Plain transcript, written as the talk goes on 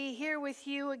be here with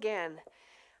you again.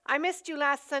 I missed you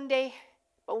last Sunday,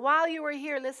 but while you were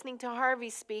here listening to Harvey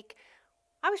speak,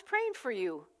 I was praying for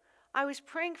you. I was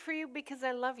praying for you because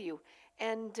I love you,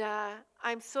 and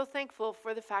I'm so thankful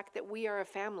for the fact that we are a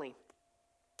family.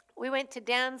 We went to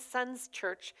Dan's son's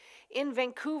church in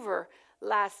Vancouver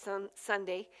last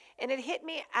Sunday, and it hit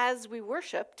me as we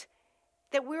worshiped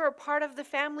that we were part of the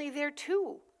family there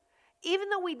too, even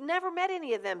though we'd never met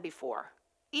any of them before.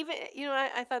 Even,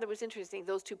 I thought it was interesting.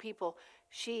 Those two people,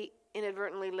 she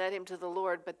inadvertently led him to the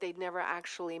Lord, but they'd never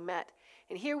actually met.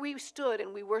 And here we stood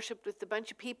and we worshiped with a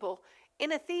bunch of people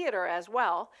in a theater as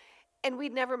well, and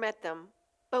we'd never met them.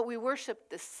 But we worshiped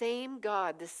the same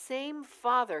God, the same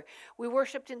Father. We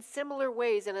worshiped in similar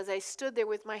ways, and as I stood there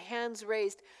with my hands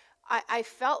raised, I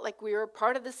felt like we were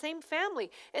part of the same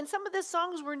family. And some of the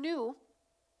songs were new,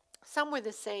 some were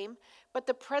the same, but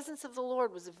the presence of the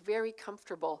Lord was very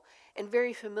comfortable and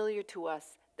very familiar to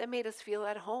us. That made us feel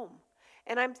at home.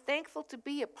 And I'm thankful to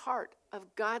be a part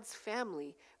of God's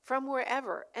family from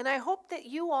wherever. And I hope that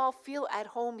you all feel at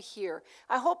home here.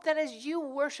 I hope that as you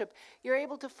worship, you're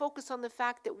able to focus on the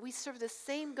fact that we serve the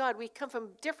same God. We come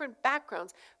from different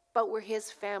backgrounds, but we're His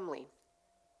family.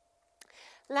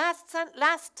 Last month,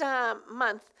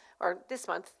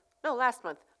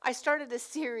 I started a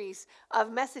series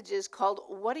of messages called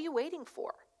What Are You Waiting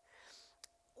For?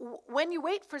 When you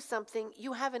wait for something,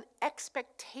 you have an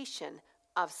expectation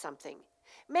of something.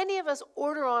 Many of us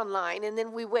order online and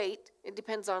then we wait. It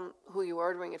depends on who you're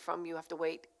ordering it from. You have to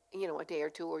wait, a day or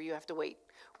two, or you have to wait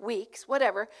weeks,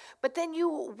 whatever. But then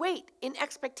you wait in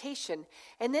expectation.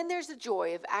 And then there's the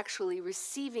joy of actually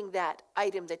receiving that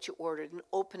item that you ordered and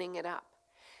opening it up.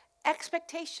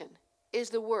 Expectation is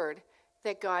the word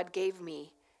that God gave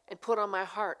me and put on my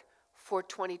heart for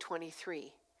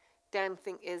 2023. Dan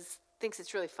thinks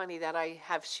it's really funny that I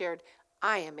have shared,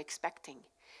 I am expecting.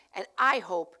 And I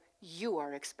hope you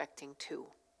are expecting too.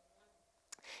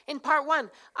 In part 1,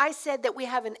 I said that we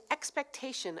have an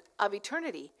expectation of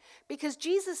eternity because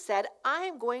Jesus said, I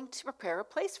am going to prepare a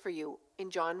place for you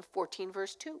in John 14,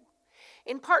 verse 2.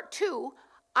 In part 2,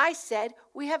 I said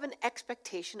we have an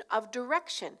expectation of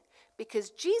direction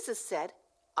because Jesus said,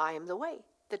 I am the way,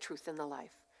 the truth, and the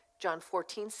life. John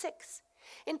 14, 6.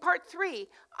 In part 3,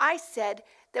 I said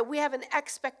that we have an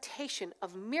expectation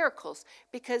of miracles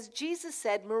because Jesus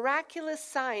said miraculous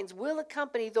signs will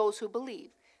accompany those who believe.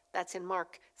 That's in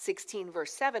Mark 16,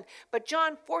 verse 7. But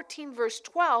John 14, verse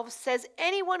 12 says,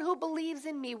 anyone who believes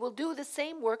in me will do the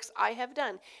same works I have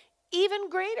done, even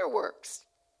greater works.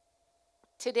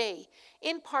 Today,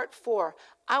 in part 4,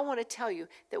 I want to tell you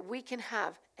that we can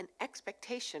have an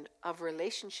expectation of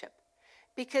relationship.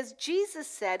 Because Jesus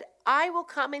said, I will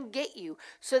come and get you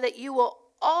so that you will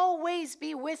always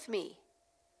be with me.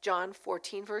 John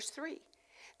 14, verse 3.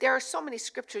 There are so many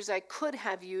scriptures I could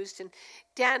have used, and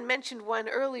Dan mentioned one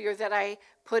earlier that I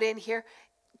put in here.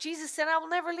 Jesus said, I will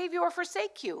never leave you or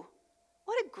forsake you.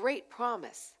 What a great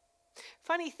promise.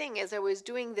 Funny thing, as I was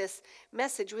doing this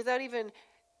message without even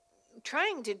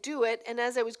trying to do it, and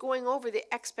as I was going over the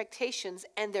expectations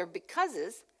and their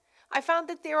becauses, I found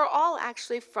that they are all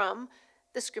actually from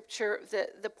the scripture,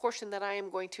 the portion that I am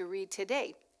going to read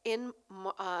today in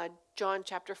John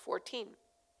chapter 14.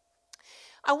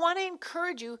 I want to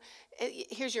encourage you,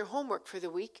 here's your homework for the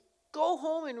week. Go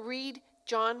home and read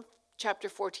John chapter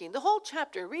 14. The whole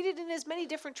chapter. Read it in as many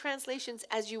different translations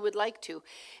as you would like to.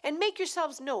 And make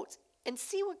yourselves notes and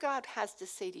see what God has to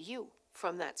say to you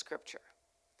from that scripture.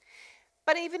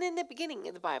 But even in the beginning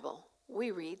of the Bible,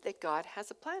 we read that God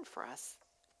has a plan for us.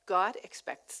 God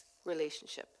expects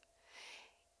relationship.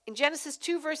 In Genesis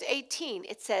 2, verse 18,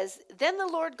 it says, Then the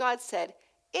Lord God said,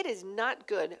 It is not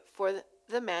good for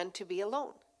the man to be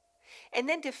alone. And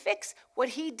then to fix what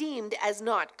he deemed as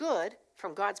not good,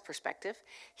 from God's perspective,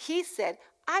 he said,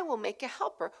 I will make a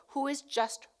helper who is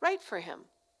just right for him.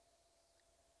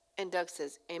 And Doug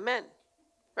says, Amen.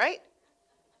 Right?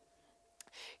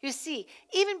 You see,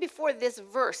 even before this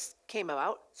verse came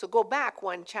about, so go back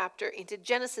one chapter into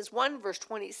Genesis 1, verse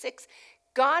 26,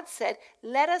 God said,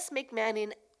 Let us make man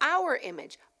in our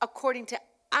image, according to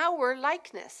our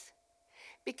likeness.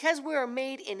 Because we are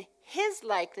made in His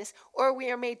likeness, or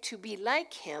we are made to be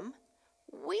like Him,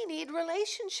 we need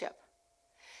relationship.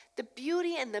 The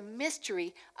beauty and the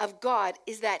mystery of God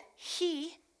is that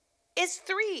He is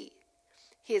three.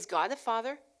 He is God the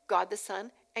Father, God the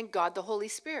Son, and God the Holy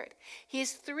Spirit. He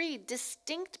is three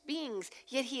distinct beings,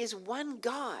 yet He is one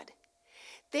God.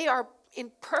 They are in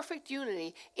perfect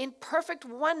unity, in perfect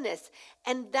oneness,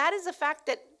 and that is a fact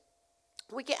that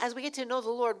as we get to know the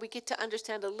Lord, we get to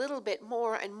understand a little bit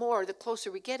more and more the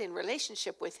closer we get in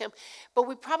relationship with Him. But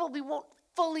we probably won't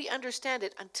fully understand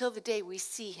it until the day we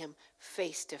see him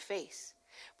face to face.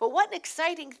 But what an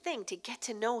exciting thing to get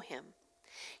to know him.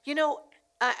 You know,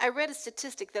 I read a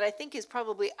statistic that I think is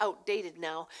probably outdated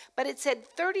now, but it said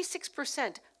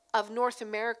 36% of North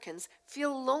Americans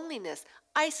feel loneliness,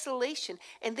 isolation,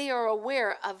 and they are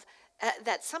aware of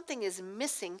that something is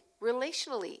missing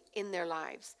relationally in their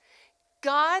lives.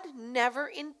 God never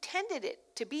intended it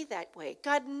to be that way.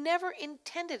 God never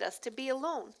intended us to be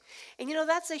alone. And you know,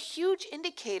 that's a huge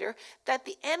indicator that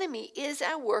the enemy is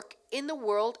at work in the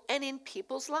world and in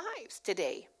people's lives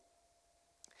today.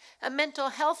 A mental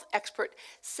health expert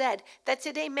said that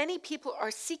today many people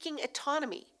are seeking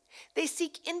autonomy. They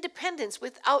seek independence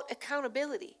without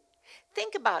accountability.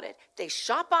 Think about it. They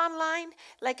shop online,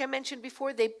 like I mentioned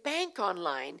before. They bank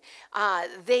online.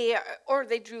 They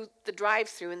do the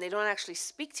drive-through and they don't actually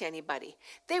speak to anybody.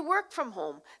 They work from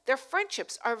home. Their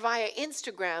friendships are via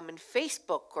Instagram and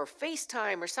Facebook or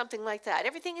FaceTime or something like that.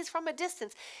 Everything is from a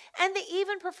distance, and they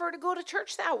even prefer to go to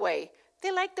church that way.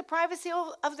 They like the privacy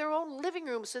of their own living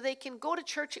room, so they can go to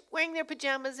church wearing their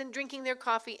pajamas and drinking their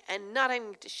coffee and not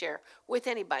having to share with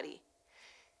anybody.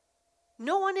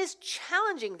 No one is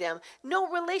challenging them, no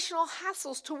relational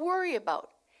hassles to worry about.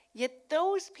 Yet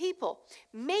those people,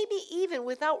 maybe even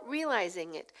without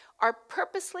realizing it, are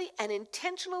purposely and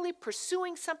intentionally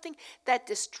pursuing something that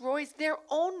destroys their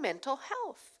own mental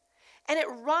health. And it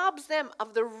robs them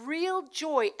of the real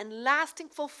joy and lasting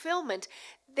fulfillment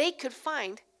they could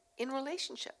find in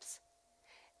relationships.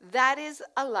 That is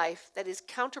a life that is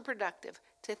counterproductive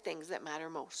to things that matter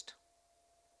most.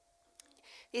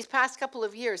 These past couple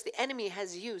of years, the enemy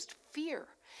has used fear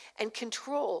and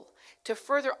control to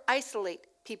further isolate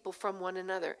people from one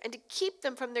another and to keep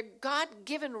them from their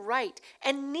God-given right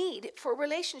and need for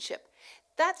relationship.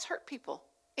 That's hurt people.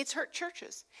 It's hurt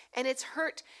churches. And it's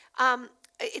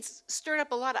stirred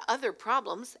up a lot of other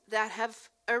problems that have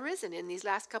arisen in these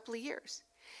last couple of years.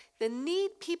 The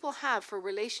need people have for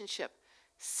relationship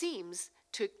seems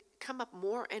to come up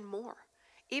more and more.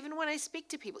 Even when I speak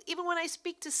to people, even when I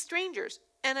speak to strangers,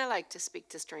 and I like to speak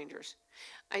to strangers.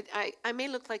 I may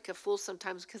look like a fool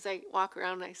sometimes because I walk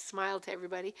around and I smile to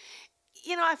everybody.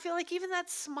 You know, I feel like even that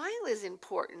smile is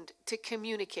important to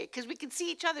communicate because we can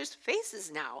see each other's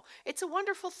faces now. It's a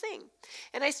wonderful thing.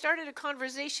 And I started a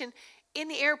conversation in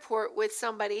the airport with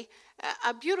somebody,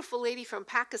 a beautiful lady from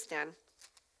Pakistan.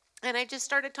 And I just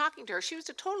started talking to her. She was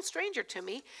a total stranger to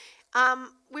me.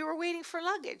 We were waiting for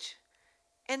luggage.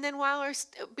 And then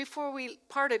before we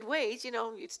parted ways, you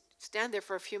know, you stand there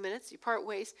for a few minutes, you part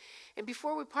ways. And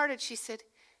before we parted, she said,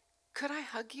 "Could I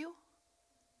hug you?"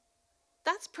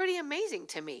 That's pretty amazing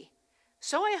to me.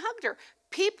 So I hugged her.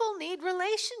 People need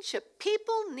relationship.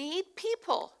 People need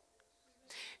people.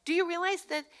 Do you realize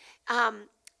that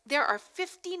there are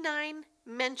 59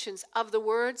 mentions of the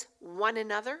words one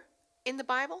another in the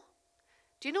Bible?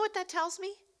 Do you know what that tells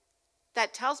me?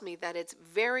 That tells me that it's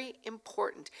very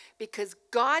important because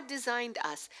God designed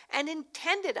us and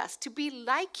intended us to be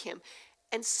like him.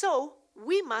 And so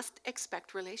we must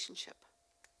expect relationship.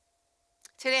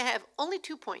 Today I have only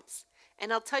 2 points,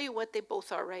 and I'll tell you what they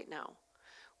both are right now.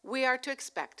 We are to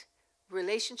expect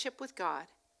relationship with God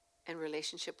and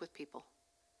relationship with people.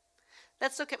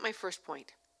 Let's look at my first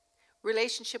point.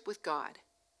 Relationship with God.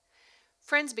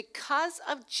 Friends, because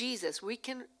of Jesus, we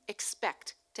can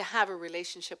expect to have a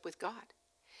relationship with God.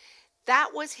 That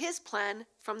was his plan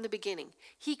from the beginning.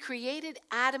 He created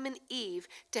Adam and Eve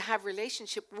to have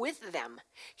relationship with them.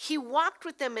 He walked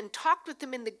with them and talked with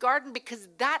them in the garden because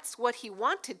that's what he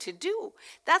wanted to do.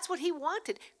 That's what he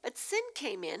wanted. But sin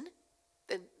came in.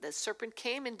 The serpent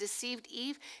came and deceived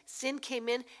Eve. Sin came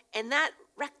in, and that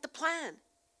wrecked the plan.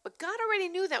 But God already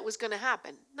knew that was going to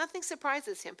happen. Nothing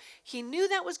surprises him. He knew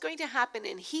that was going to happen,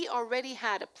 and he already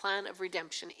had a plan of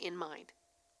redemption in mind.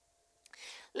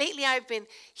 Lately, I've been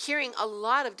hearing a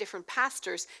lot of different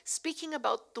pastors speaking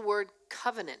about the word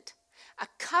covenant. A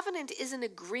covenant is an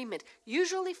agreement,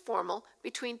 usually formal,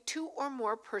 between 2 or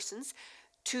more persons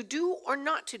to do or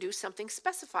not to do something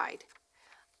specified.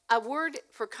 A word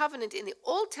for covenant in the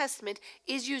Old Testament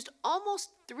is used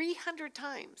almost 300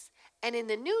 times. And in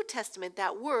the New Testament,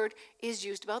 that word is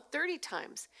used about 30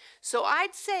 times. So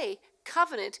I'd say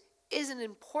covenant is an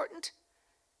important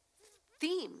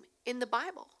theme in the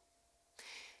Bible.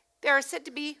 There are said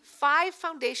to be 5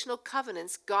 foundational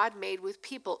covenants God made with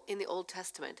people in the Old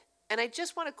Testament. And I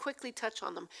just want to quickly touch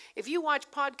on them. If you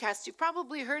watch podcasts, you've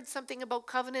probably heard something about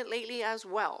covenant lately as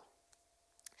well.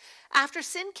 After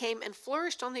sin came and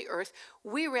flourished on the earth,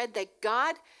 we read that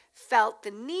God felt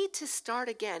the need to start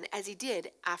again as he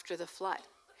did after the flood.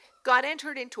 God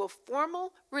entered into a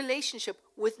formal relationship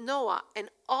with Noah and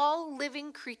all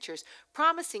living creatures,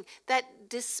 promising that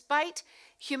despite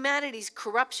humanity's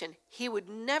corruption, he would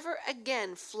never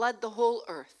again flood the whole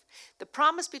earth. The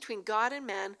promise between God and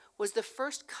man was the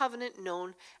first covenant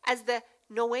known as the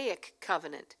Noahic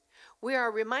covenant. We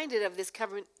are reminded of this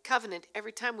covenant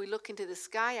every time we look into the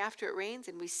sky after it rains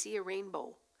and we see a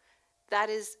rainbow. That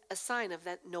is a sign of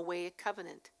that Noahic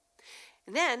covenant.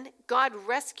 And then God's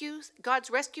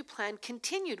rescue plan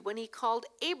continued when he called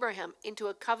Abraham into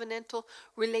a covenantal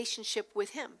relationship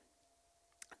with him.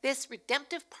 This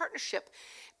redemptive partnership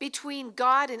between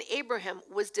God and Abraham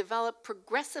was developed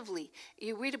progressively.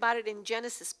 You read about it in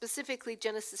Genesis, specifically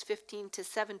Genesis 15 to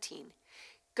 17.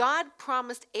 God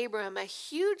promised Abraham a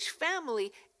huge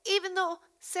family even though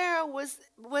Sarah was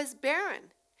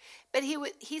barren. But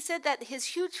he said that his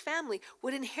huge family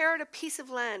would inherit a piece of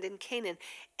land in Canaan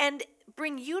and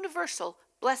bring universal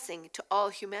blessing to all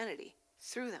humanity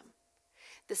through them.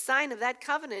 The sign of that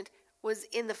covenant was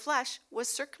in the flesh was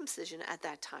circumcision at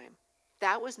that time.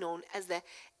 That was known as the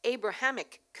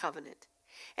Abrahamic covenant.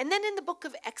 And then in the book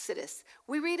of Exodus,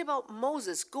 we read about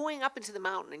Moses going up into the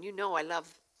mountain. And you know I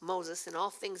love Moses and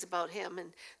all things about him in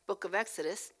the book of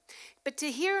Exodus. But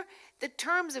to hear the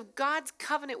terms of God's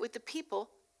covenant with the people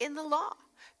in the law.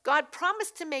 God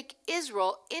promised to make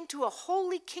Israel into a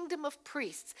holy kingdom of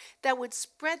priests that would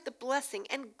spread the blessing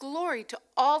and glory to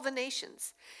all the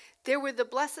nations. There were the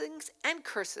blessings and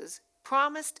curses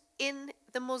promised in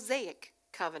the Mosaic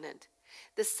covenant.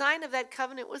 The sign of that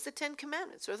covenant was the Ten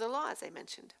Commandments, or the law, as I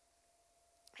mentioned.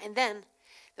 And then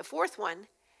the fourth one,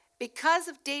 because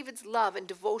of David's love and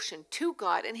devotion to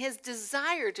God and his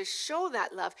desire to show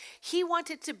that love, he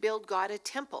wanted to build God a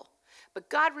temple. But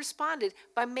God responded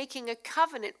by making a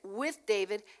covenant with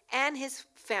David and his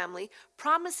family,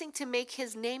 promising to make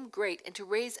his name great and to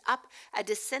raise up a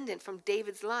descendant from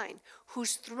David's line,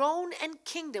 whose throne and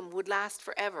kingdom would last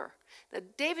forever. Now,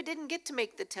 David didn't get to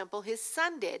make the temple, his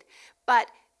son did, but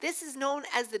this is known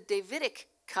as the Davidic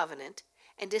covenant.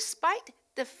 And despite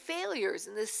the failures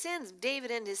and the sins of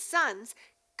David and his sons,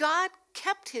 God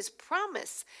kept his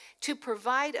promise to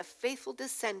provide a faithful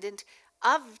descendant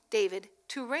of David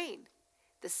to reign.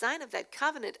 The sign of that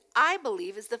covenant, I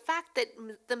believe, is the fact that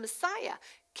the Messiah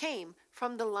came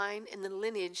from the line and the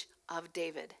lineage of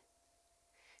David.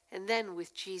 And then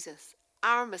with Jesus,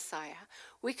 our Messiah,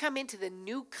 we come into the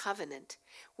new covenant,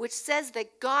 which says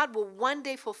that God will one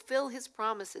day fulfill his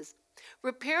promises,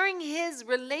 repairing his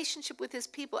relationship with his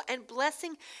people and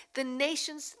blessing the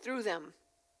nations through them.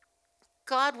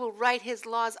 God will write his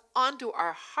laws onto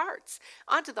our hearts,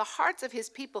 onto the hearts of his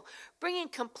people, bringing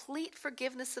complete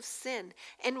forgiveness of sin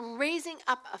and raising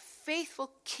up a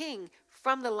faithful king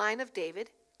from the line of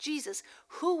David, Jesus,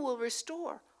 who will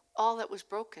restore all that was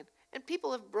broken. And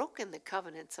people have broken the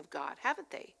covenants of God,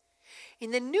 haven't they?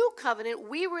 In the new covenant,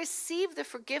 we receive the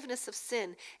forgiveness of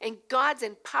sin and God's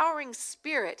empowering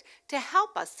spirit to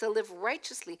help us to live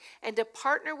righteously and to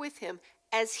partner with him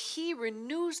as he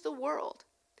renews the world.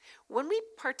 When we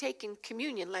partake in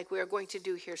communion, like we are going to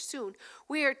do here soon,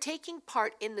 we are taking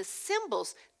part in the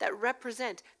symbols that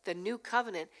represent the new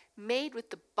covenant made with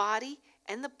the body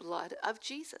and the blood of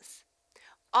Jesus.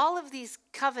 All of these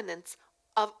covenants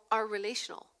are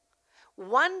relational.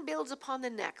 One builds upon the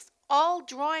next, all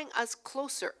drawing us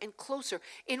closer and closer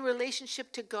in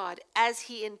relationship to God as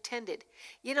he intended.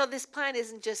 You know, this plan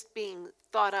isn't just being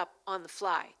thought up on the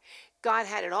fly. God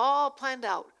had it all planned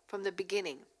out from the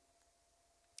beginning.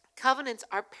 Covenants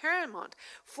are paramount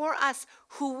for us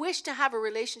who wish to have a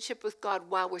relationship with God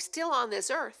while we're still on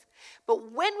this earth.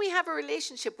 But when we have a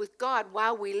relationship with God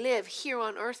while we live here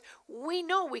on earth, we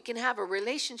know we can have a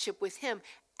relationship with him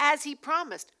as he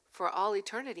promised for all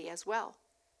eternity as well.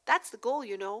 That's the goal,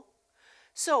 you know.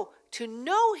 So to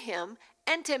know him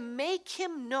and to make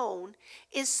him known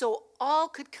is so all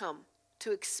could come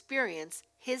to experience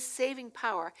his saving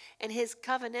power and his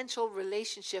covenantal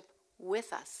relationship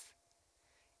with us.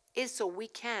 Is so we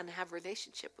can have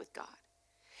relationship with God.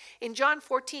 In John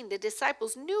 14, the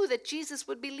disciples knew that Jesus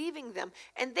would be leaving them,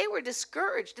 and they were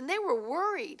discouraged and they were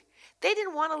worried. They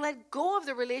didn't want to let go of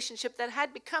the relationship that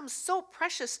had become so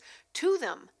precious to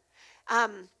them.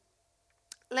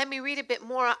 Let me read a bit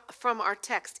more from our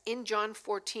text in John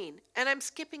 14, and I'm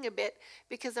skipping a bit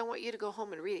because I want you to go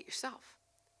home and read it yourself.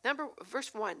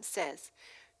 Verse 1 says,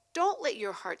 "Don't let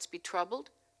your hearts be troubled.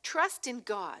 Trust in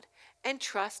God and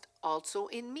trust also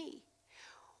in me.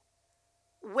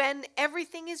 When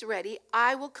everything is ready,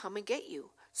 I will come and get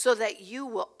you, so that you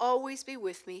will always be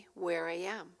with me where I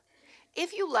am.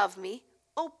 If you love me,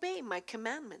 obey my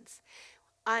commandments.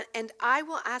 And I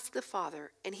will ask the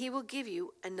Father, and he will give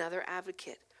you another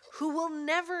advocate, who will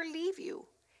never leave you.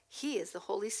 He is the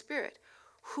Holy Spirit,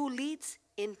 who leads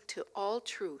into all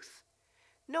truth.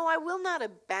 No, I will not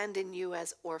abandon you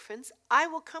as orphans. I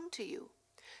will come to you.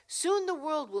 Soon the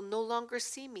world will no longer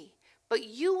see me, but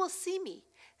you will see me.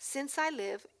 Since I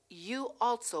live, you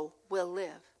also will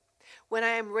live. When I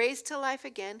am raised to life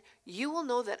again, you will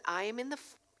know that I am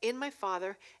in my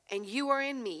Father, and you are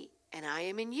in me, and I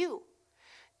am in you.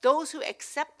 Those who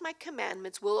accept my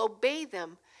commandments will obey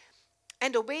them,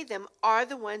 and obey them are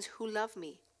the ones who love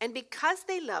me. And because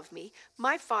they love me,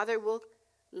 my Father will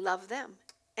love them,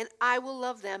 and I will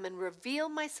love them and reveal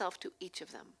myself to each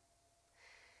of them.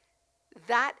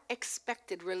 That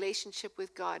expected relationship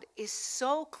with God is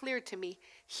so clear to me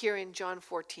here in John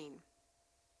 14.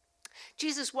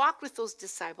 Jesus walked with those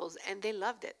disciples and they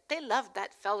loved it. They loved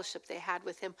that fellowship they had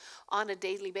with him on a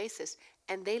daily basis,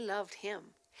 and they loved him.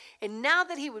 And now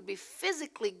that he would be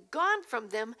physically gone from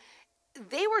them,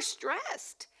 they were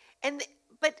stressed.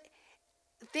 But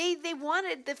they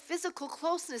wanted the physical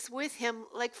closeness with him,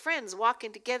 like friends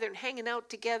walking together and hanging out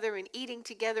together and eating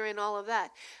together and all of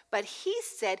that. But he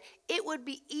said it would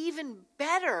be even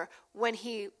better when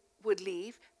he would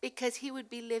leave, because he would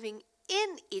be living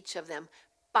in each of them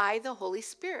by the Holy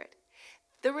Spirit.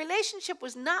 The relationship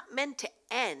was not meant to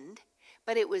end,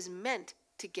 but it was meant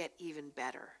to get even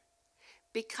better.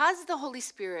 Because the Holy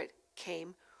Spirit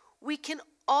came, we can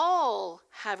all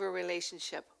have a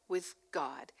relationship with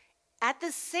God at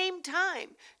the same time,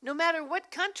 no matter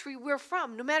what country we're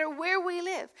from, no matter where we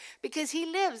live, because he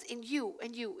lives in you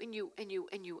and you and you and you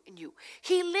and you and you.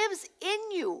 He lives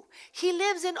in you. He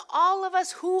lives in all of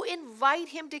us who invite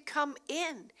him to come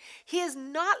in. He is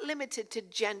not limited to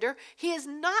gender. He is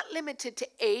not limited to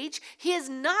age. He is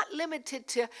not limited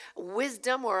to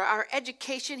wisdom or our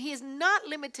education. He is not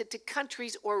limited to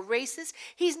countries or races.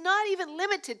 He's not even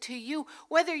limited to you,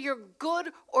 whether you're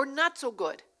good or not so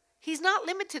good. He's not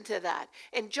limited to that.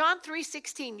 In John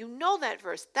 3:16, you know that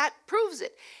verse. That proves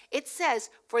it. It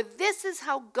says, "For this is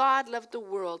how God loved the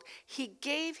world. He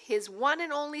gave his one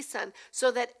and only Son, so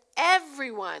that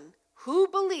everyone who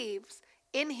believes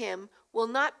in him will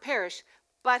not perish,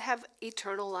 but have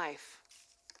eternal life."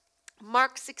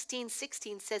 Mark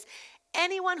 16:16 says,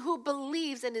 "Anyone who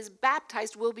believes and is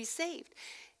baptized will be saved."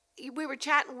 We were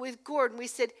chatting with Gordon. We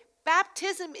said,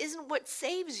 baptism isn't what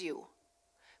saves you.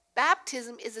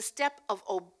 Baptism is a step of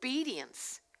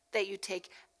obedience that you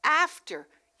take after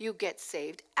you get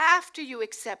saved, after you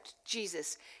accept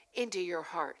Jesus into your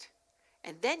heart.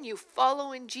 And then you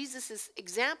follow in Jesus'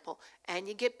 example and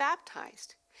you get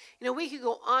baptized. You know, we could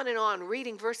go on and on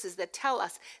reading verses that tell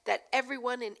us that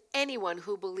everyone and anyone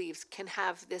who believes can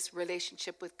have this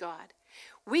relationship with God.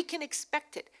 We can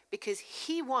expect it because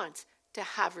he wants to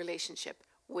have relationship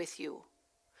with you.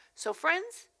 So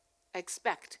friends,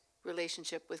 expect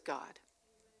relationship with God.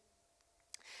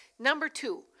 Number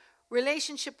 2,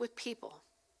 relationship with people.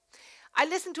 I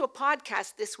listened to a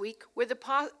podcast this week where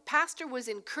the pastor was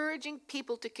encouraging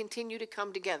people to continue to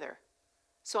come together.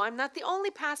 So I'm not the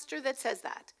only pastor that says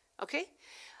that, okay?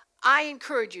 I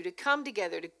encourage you to come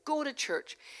together, to go to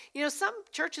church. You know, some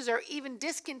churches are even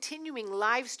discontinuing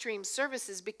live stream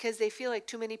services because they feel like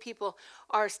too many people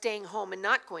are staying home and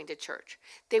not going to church.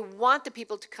 They want the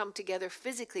people to come together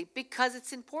physically because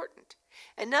it's important.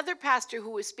 Another pastor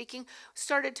who was speaking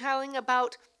started telling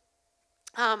about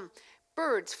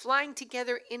birds flying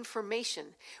together in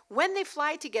formation. When they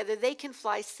fly together, they can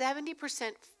fly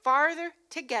 70% farther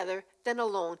together than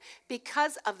alone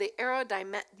because of the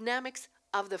aerodynamics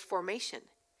of the formation.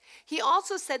 He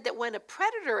also said that when a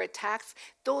predator attacks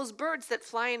those birds that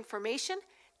fly in formation,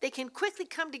 they can quickly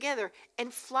come together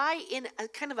and fly in a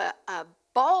kind of a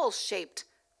ball-shaped.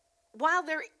 While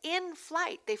they're in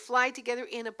flight, they fly together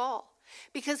in a ball.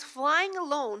 Because flying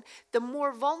alone, the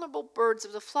more vulnerable birds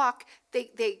of the flock,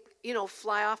 they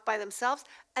fly off by themselves.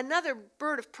 Another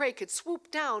bird of prey could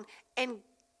swoop down and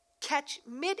catch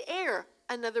mid-air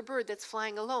another bird that's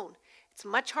flying alone. It's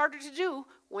much harder to do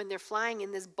when they're flying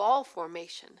in this ball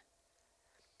formation.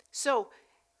 So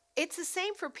it's the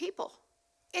same for people.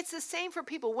 It's the same for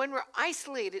people. When we're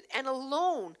isolated and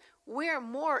alone, we're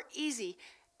more easy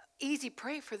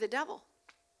prey for the devil.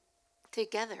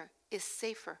 Together is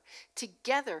safer.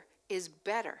 Together is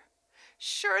better.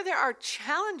 Sure, there are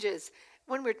challenges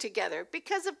when we're together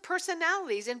because of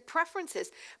personalities and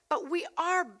preferences, but we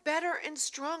are better and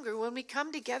stronger when we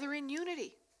come together in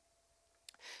unity.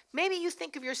 Maybe you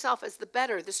think of yourself as the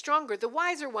better, the stronger, the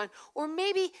wiser one, or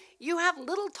maybe you have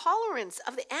little tolerance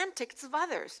of the antics of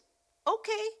others.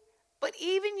 Okay, but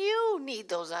even you need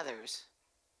those others,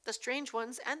 the strange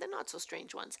ones and the not so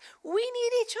strange ones. We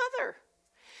need each other.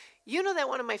 You know that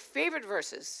one of my favorite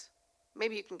verses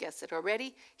Maybe you can guess it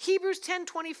already. Hebrews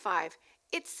 10:25.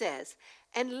 It says,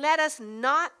 "And let us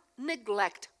not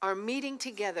neglect our meeting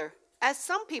together, as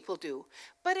some people do,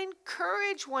 but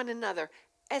encourage one another,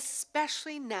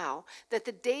 especially now that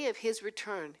the day of his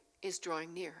return is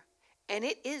drawing near." And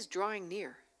it is drawing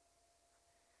near.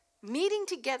 Meeting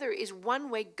together is one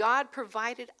way God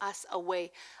provided us a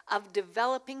way of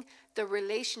developing the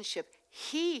relationship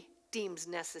he deems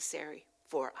necessary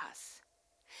for us.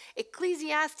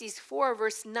 Ecclesiastes 4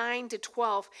 verse 9 to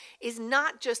 12 is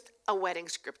not just a wedding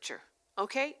scripture,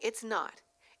 okay? It's not.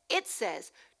 It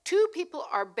says, "Two people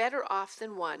are better off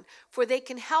than one, for they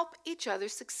can help each other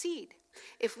succeed.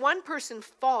 If one person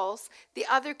falls, the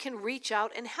other can reach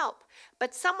out and help,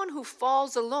 but someone who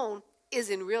falls alone is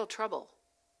in real trouble.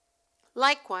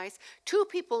 Likewise, two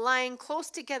people lying close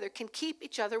together can keep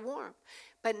each other warm.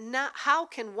 But how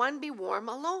can one be warm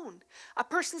alone? A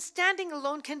person standing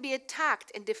alone can be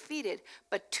attacked and defeated,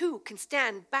 but two can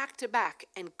stand back to back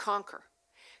and conquer.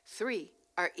 Three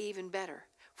are even better,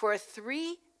 for a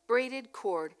three-braided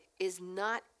cord is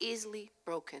not easily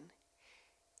broken."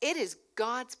 It is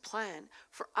God's plan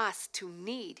for us to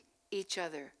need each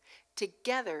other.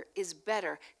 Together is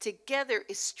better. Together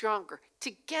is stronger.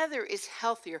 Together is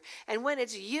healthier. And when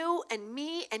it's you and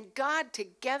me and God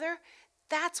together,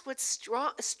 that's what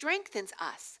strengthens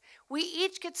us. We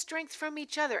each get strength from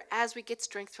each other as we get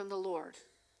strength from the Lord.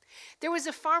 There was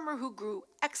a farmer who grew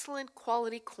excellent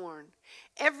quality corn.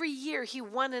 Every year he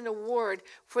won an award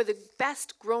for the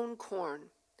best grown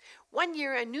corn. One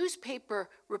year a newspaper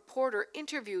reporter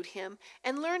interviewed him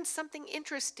and learned something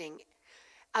interesting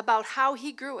about how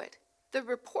he grew it. The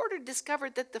reporter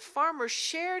discovered that the farmer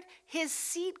shared his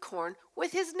seed corn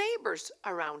with his neighbors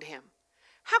around him.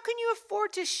 How can you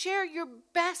afford to share your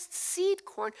best seed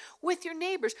corn with your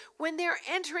neighbors when they're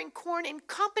entering corn in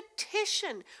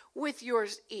competition with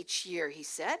yours each year, he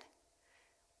said.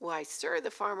 "Why, sir,"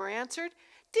 the farmer answered,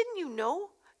 "didn't you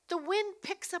know? The wind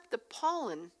picks up the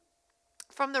pollen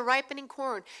from the ripening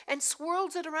corn and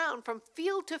swirls it around from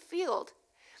field to field.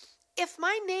 If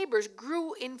my neighbors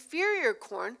grew inferior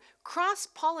corn,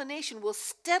 cross-pollination will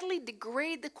steadily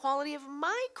degrade the quality of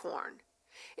my corn.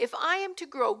 If I am to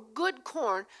grow good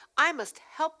corn, I must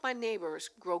help my neighbors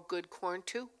grow good corn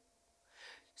too."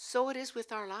 So it is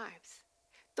with our lives.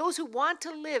 Those who want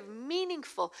to live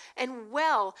meaningful and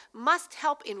well must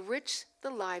help enrich the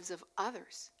lives of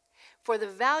others. For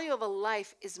the value of a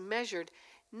life is measured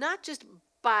not just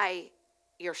by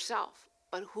yourself,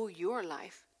 but who your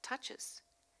life touches.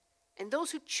 And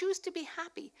those who choose to be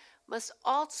happy must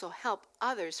also help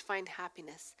others find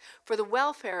happiness, for the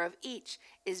welfare of each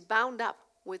is bound up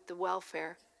with the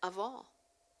welfare of all.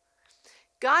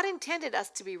 God intended us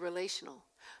to be relational.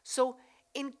 So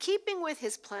in keeping with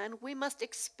his plan, we must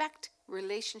expect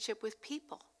relationship with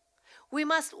people. We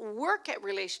must work at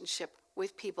relationship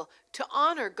with people to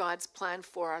honor God's plan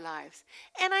for our lives.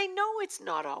 And I know it's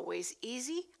not always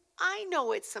easy. I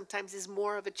know it sometimes is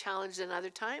more of a challenge than other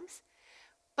times,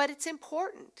 but it's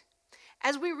important.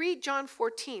 As we read John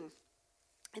 14,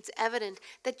 it's evident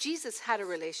that Jesus had a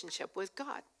relationship with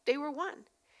God. They were one.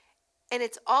 And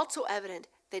it's also evident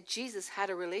that Jesus had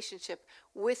a relationship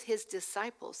with his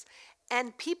disciples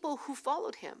and people who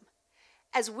followed him.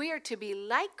 As we are to be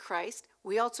like Christ,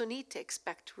 we also need to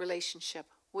expect relationship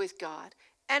with God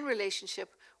and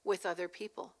relationship with other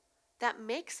people. That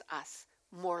makes us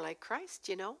more like Christ,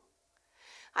 you know.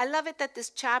 I love it that this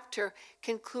chapter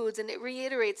concludes and it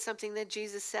reiterates something that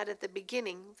Jesus said at the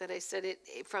beginning, that I said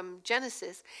it from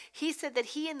Genesis. He said that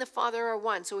he and the Father are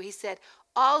one. So he said,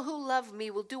 "All who love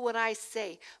me will do what I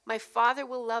say. My Father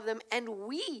will love them, and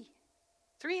we,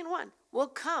 three in one, will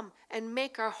come and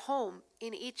make our home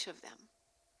in each of them."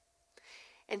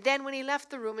 And then when he left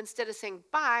the room, instead of saying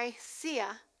bye, see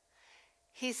ya,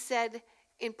 he said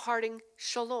in parting,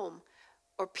 shalom,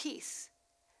 or peace.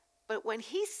 But when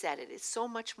he said it, it's so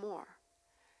much more.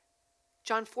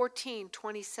 John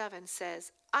 14:27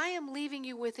 says, "I am leaving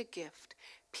you with a gift,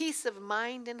 peace of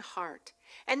mind and heart.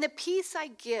 And the peace I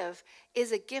give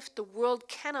is a gift the world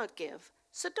cannot give.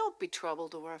 So don't be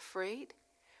troubled or afraid.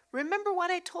 Remember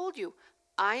what I told you.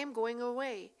 I am going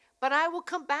away, but I will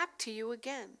come back to you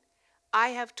again. I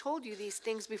have told you these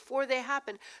things before they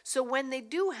happen, so when they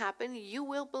do happen, you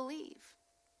will believe."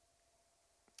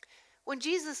 When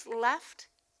Jesus left,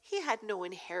 he had no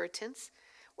inheritance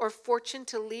or fortune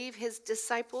to leave his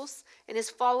disciples and his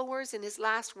followers in his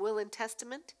last will and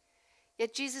testament.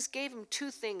 Yet Jesus gave him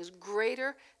two things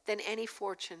greater than any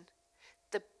fortune: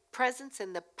 the presence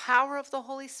and the power of the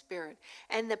Holy Spirit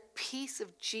and the peace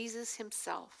of Jesus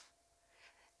himself.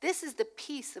 This is the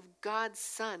peace of God's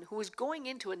Son, who was going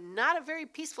into not a very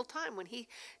peaceful time when he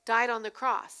died on the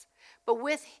cross. but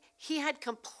he had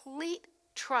complete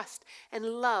trust and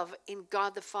love in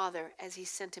God the Father as he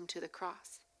sent him to the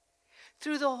cross.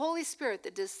 Through the Holy Spirit,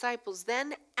 the disciples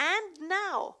then and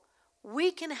now,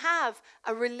 we can have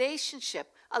a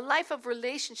relationship, a life of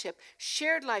relationship,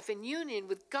 shared life in union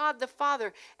with God the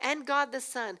Father and God the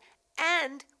Son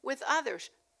and with others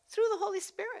through the Holy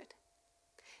Spirit.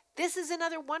 This is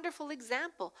another wonderful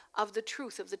example of the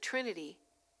truth of the Trinity,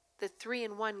 the three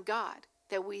in one God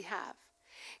that we have.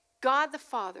 God the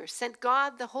Father sent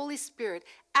God the Holy Spirit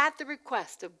at the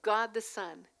request of God the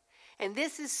Son. And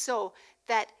this is so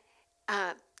that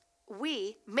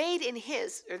we, made in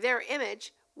his or their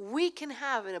image, we can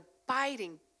have an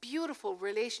abiding, beautiful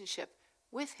relationship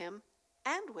with him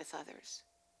and with others.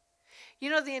 You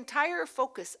know, the entire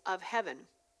focus of heaven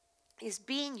is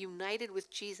being united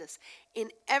with Jesus in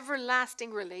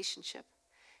everlasting relationship.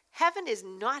 Heaven is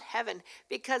not heaven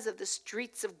because of the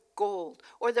streets of gold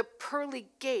or the pearly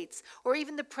gates or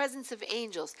even the presence of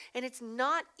angels. And it's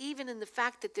not even in the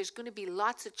fact that there's going to be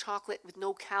lots of chocolate with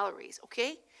no calories,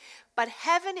 okay? But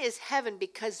heaven is heaven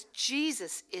because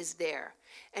Jesus is there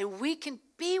and we can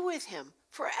be with him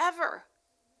forever.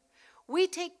 We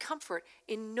take comfort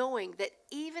in knowing that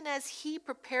even as he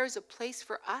prepares a place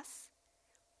for us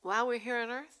while we're here on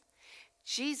earth,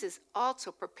 Jesus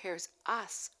also prepares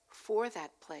us for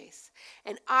that place.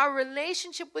 And our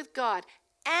relationship with God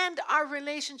and our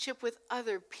relationship with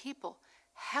other people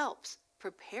helps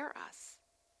prepare us.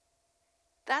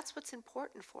 That's what's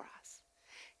important for us.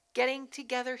 Getting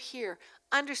together here,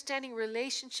 understanding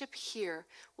relationship here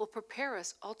will prepare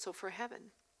us also for heaven.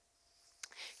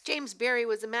 James Barrie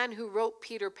was a man who wrote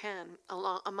Peter Pan,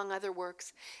 among other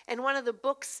works. And one of the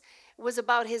books was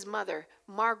about his mother,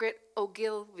 Margaret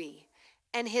Ogilvy,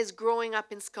 and his growing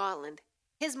up in Scotland.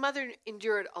 His mother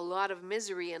endured a lot of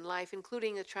misery in life,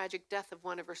 including the tragic death of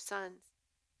one of her sons.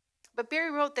 But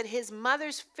Barrie wrote that his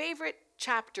mother's favorite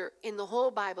chapter in the whole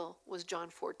Bible was John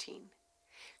 14.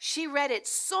 She read it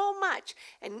so much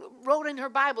and wrote in her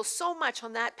Bible so much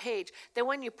on that page that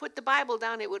when you put the Bible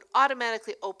down, it would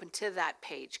automatically open to that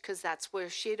page because that's where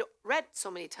she had read so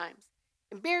many times.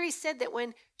 And Barrie said that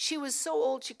when she was so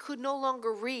old, she could no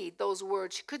longer read those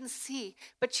words. She couldn't see,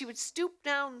 but she would stoop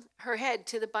down her head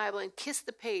to the Bible and kiss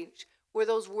the page where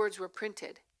those words were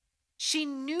printed. She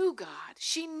knew God.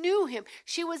 She knew him.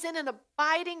 She was in an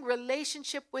abiding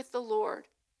relationship with the Lord.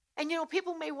 And you know,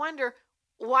 people may wonder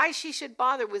why she should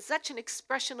bother with such an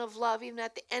expression of love even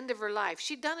at the end of her life.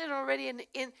 She'd done it already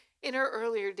in her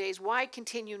earlier days. Why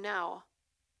continue now?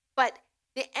 But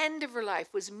the end of her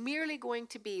life was merely going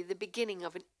to be the beginning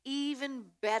of an even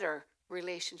better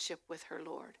relationship with her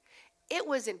Lord. It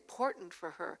was important for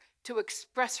her to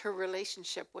express her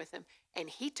relationship with him, and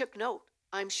he took note,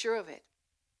 I'm sure of it.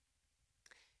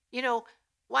 You know,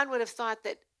 one would have thought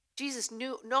that Jesus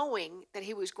knew, knowing that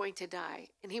he was going to die,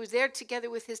 and he was there together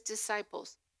with his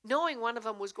disciples, knowing one of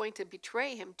them was going to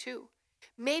betray him too.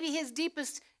 Maybe his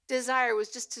deepest desire was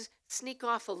just to sneak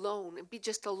off alone and be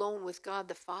just alone with God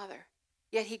the Father.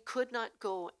 Yet he could not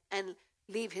go and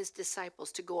leave his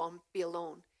disciples to go and be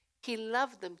alone. He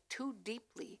loved them too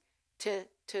deeply to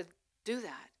do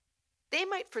that. They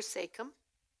might forsake him,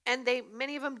 and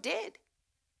many of them did,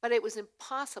 but it was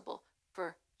impossible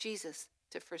for Jesus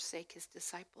to forsake his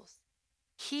disciples.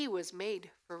 He was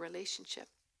made for relationship.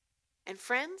 And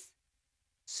friends,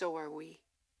 so are we.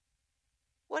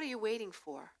 What are you waiting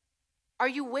for? Are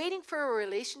you waiting for a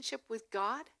relationship with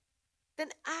God? Then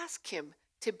ask him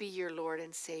to be your Lord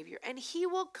and Savior, and he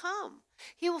will come.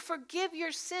 He will forgive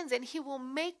your sins, and he will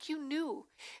make you new.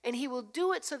 And he will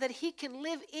do it so that he can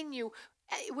live in you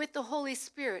with the Holy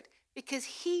Spirit, because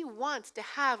he wants to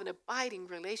have an abiding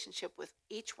relationship with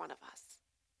each one of us.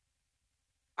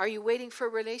 Are you waiting for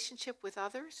a relationship with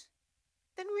others?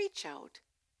 Then reach out.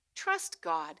 Trust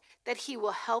God that he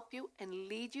will help you and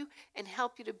lead you and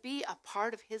help you to be a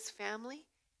part of his family.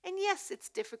 And yes, it's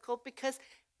difficult because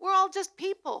we're all just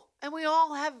people and we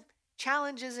all have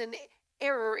challenges and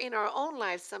error in our own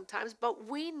lives sometimes, but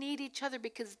we need each other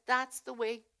because that's the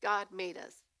way God made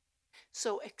us.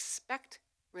 So expect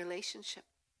relationship,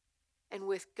 and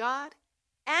with God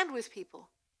and with people,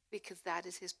 because that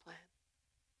is his plan.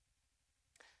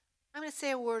 I'm going to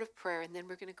say a word of prayer, and then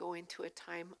we're going to go into a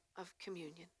time of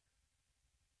communion.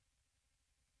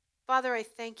 Father, I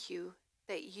thank you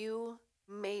that you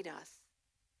made us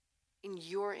in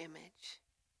your image.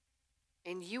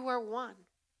 And you are one,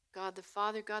 God the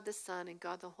Father, God the Son, and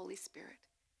God the Holy Spirit.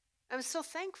 I'm so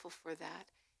thankful for that.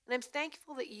 And I'm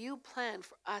thankful that you plan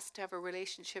for us to have a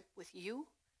relationship with you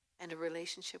and a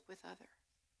relationship with others.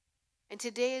 And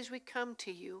today as we come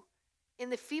to you, in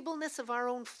the feebleness of our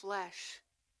own flesh,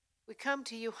 We come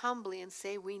to you humbly and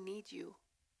say, we need you.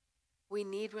 We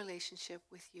need relationship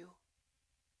with you.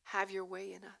 Have your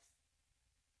way in us.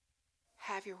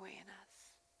 Have your way in us.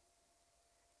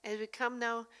 As we come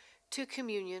now to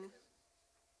communion,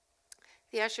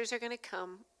 the ushers are going to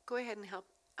come. Go ahead and help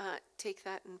take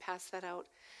that and pass that out.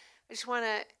 I just want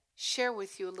to share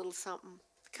with you a little something.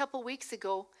 A couple weeks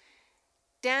ago,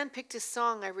 Dan picked a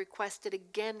song I requested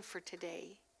again for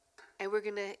today, and we're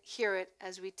going to hear it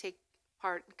as we take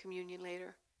part in communion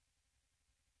later.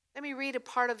 Let me read a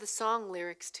part of the song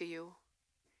lyrics to you.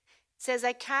 It says,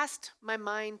 I cast my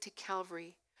mind to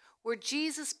Calvary, where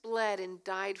Jesus bled and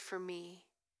died for me.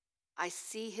 I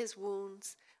see his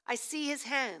wounds, I see his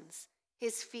hands,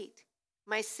 his feet,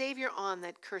 my Savior on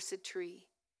that cursed tree.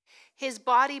 His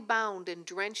body bound and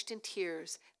drenched in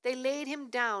tears, they laid him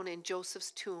down in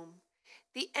Joseph's tomb.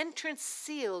 The entrance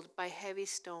sealed by heavy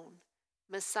stone,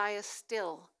 Messiah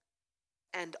still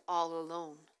and all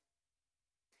alone.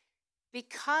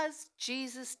 Because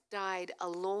Jesus died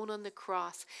alone on the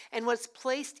cross and was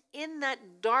placed in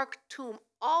that dark tomb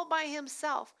all by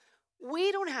himself,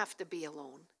 we don't have to be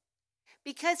alone.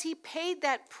 Because he paid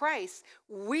that price,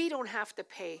 we don't have to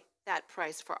pay that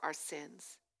price for our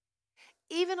sins.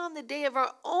 Even on the day of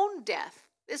our own death,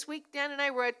 this week Dan and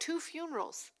I were at 2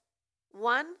 funerals.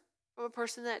 One from a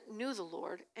person that knew the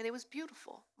Lord, and it was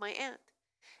beautiful, my aunt.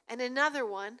 And another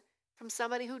one from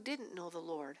somebody who didn't know the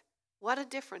Lord. What a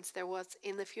difference there was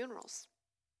in the funerals.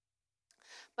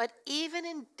 But even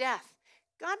in death,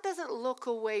 God doesn't look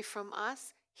away from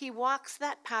us. He walks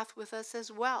that path with us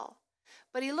as well.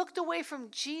 But he looked away from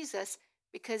Jesus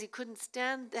because he couldn't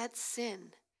stand that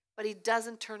sin. But he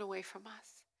doesn't turn away from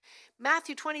us.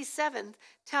 Matthew 27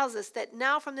 tells us that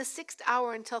now from the 6th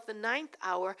hour until the 9th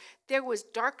hour, there was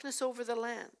darkness over the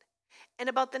land. And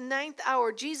about the 9th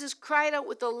hour, Jesus cried out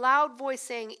with a loud voice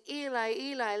saying, Eli,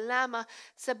 Eli, lama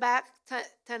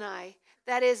sabachthani.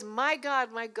 That is, my God,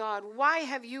 why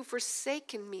have you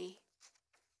forsaken me?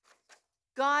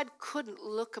 God couldn't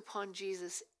look upon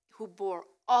Jesus who bore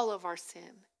all of our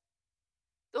sin.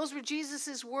 Those were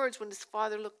Jesus' words when his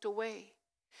Father looked away.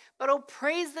 But oh,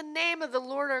 praise the name of the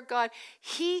Lord our God.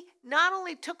 He not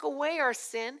only took away our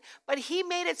sin, but he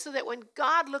made it so that when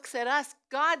God looks at us,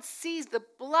 God sees the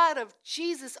blood of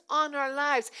Jesus on our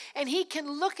lives. And he can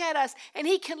look at us and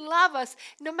he can love us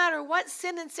no matter what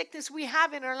sin and sickness we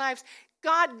have in our lives.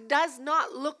 God does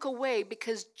not look away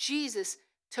because Jesus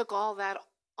took all that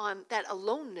on, that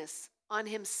aloneness on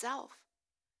himself.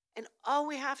 And all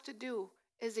we have to do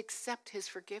is accept his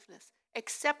forgiveness,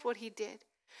 accept what he did.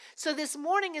 So this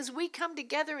morning as we come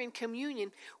together in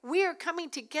communion, we are coming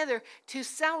together to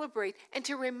celebrate and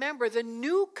to remember the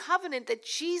new covenant that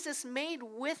Jesus made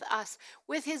with us,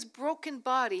 with his broken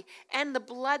body and the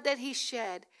blood that he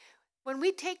shed. When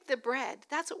we take the bread,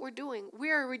 that's what we're doing. We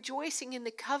are rejoicing in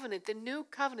the covenant, the new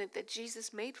covenant that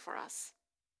Jesus made for us.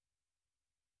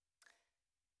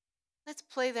 Let's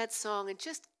play that song and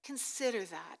just consider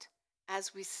that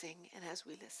as we sing and as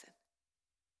we listen.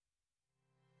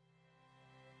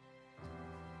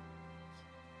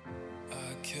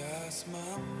 I cast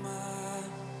my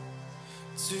mind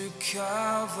to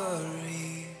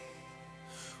Calvary,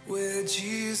 where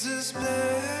Jesus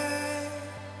bled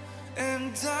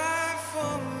and died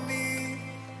for me.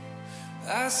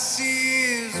 I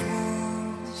see his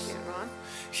wounds,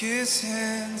 his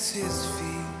hands, his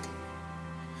feet,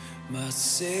 my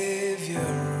Savior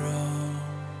on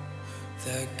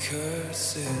that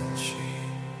cursed tree.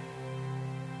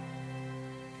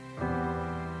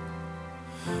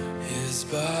 His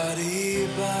body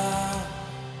bound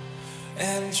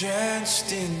and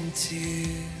drenched in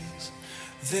tears,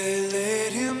 they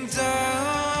laid him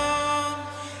down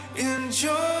in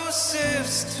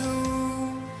Joseph's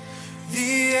tomb.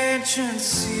 The entrance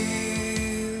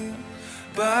sealed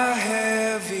by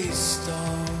heavy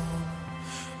stone,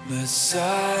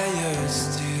 Messiah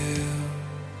still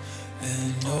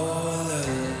and all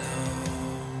alone.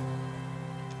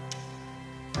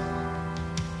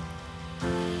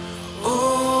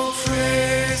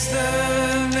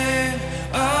 The name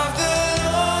of the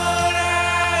Lord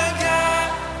our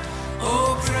God.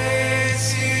 Oh,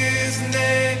 praise his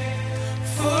name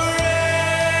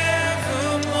forevermore.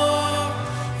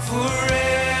 For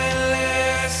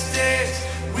endless days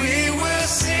we will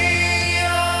sing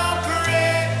your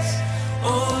praise.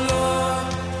 Oh Lord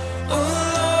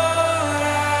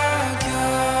our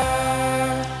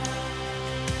God.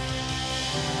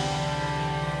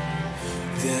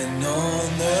 Then on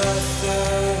the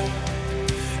third,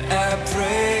 at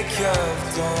break of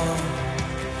dawn,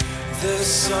 the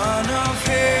Son of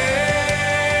Heaven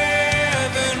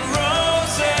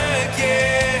rose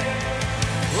again.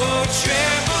 Oh,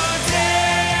 tremble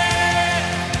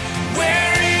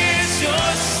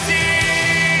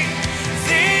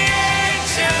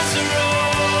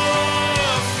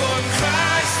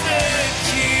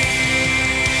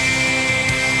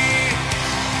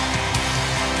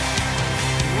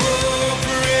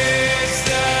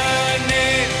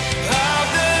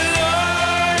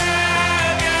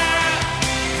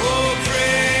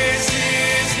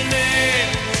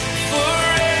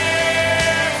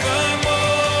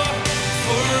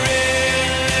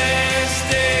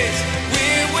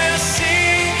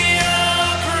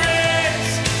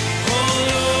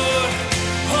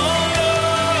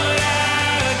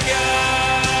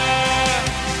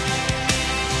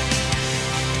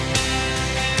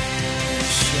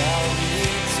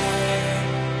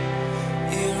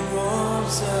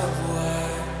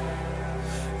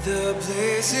The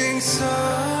blazing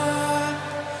sun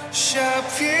shall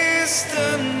pierce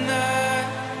the night,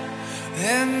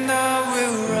 and I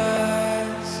will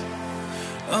rise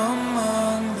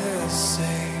among the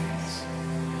saints.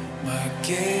 My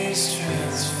gaze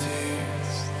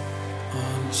transfixed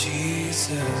on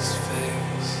Jesus'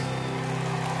 face.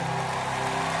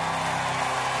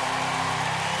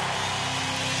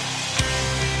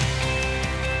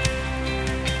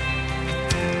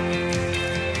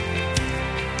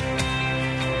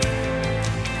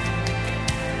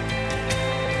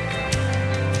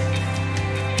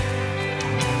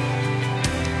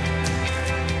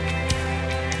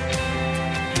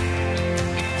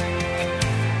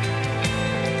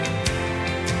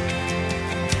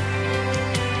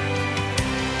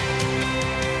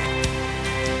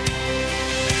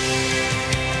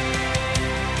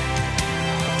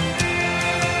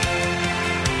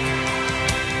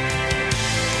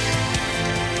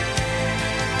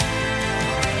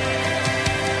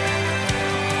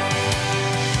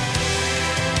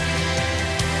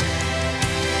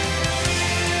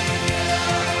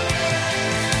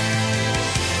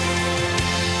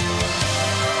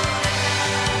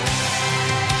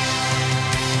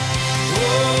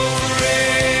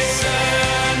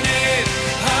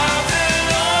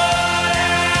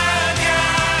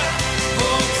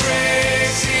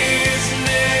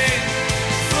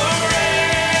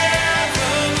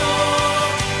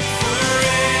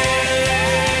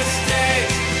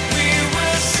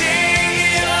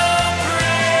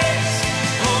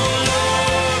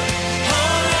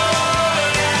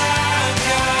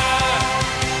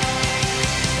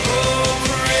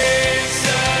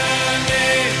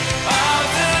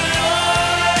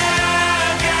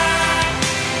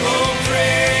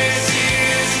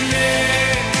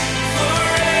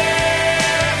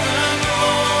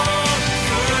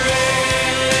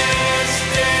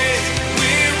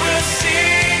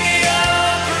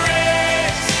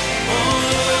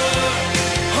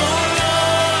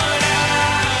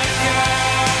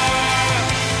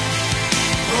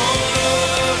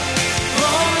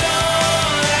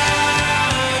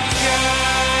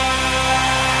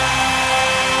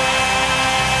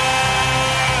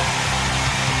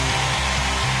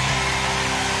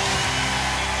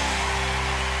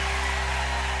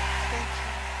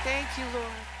 Thank you,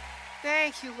 Lord.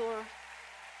 Thank you, Lord.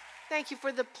 Thank you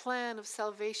for the plan of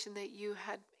salvation that you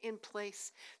had in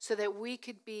place so that we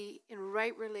could be in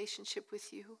right relationship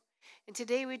with you. And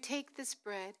today we take this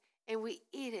bread and we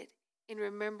eat it in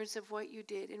remembrance of what you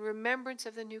did, in remembrance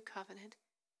of the new covenant.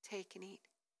 Take and eat.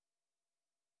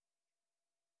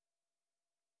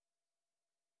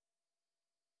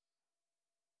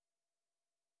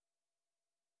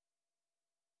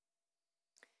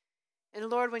 And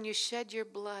Lord, when you shed your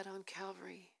blood on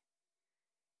Calvary,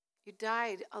 you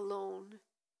died alone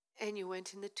and you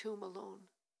went in the tomb alone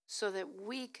so that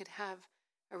we could have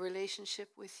a relationship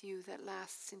with you that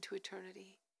lasts into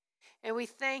eternity. And we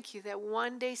thank you that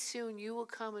one day soon you will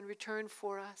come and return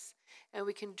for us, and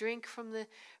we can drink from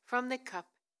the cup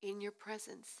in your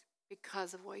presence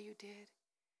because of what you did.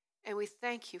 And we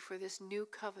thank you for this new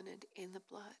covenant in the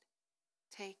blood.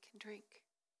 Take and drink.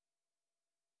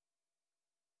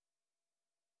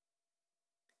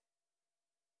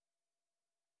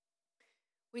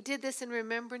 We did this in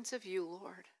remembrance of you,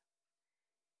 Lord.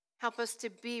 Help us to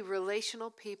be relational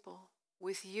people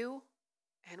with you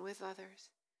and with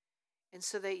others, and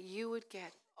so that you would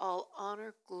get all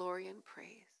honor, glory, and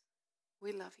praise.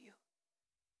 We love you.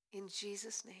 In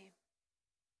Jesus' name,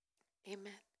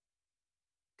 amen.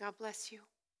 God bless you.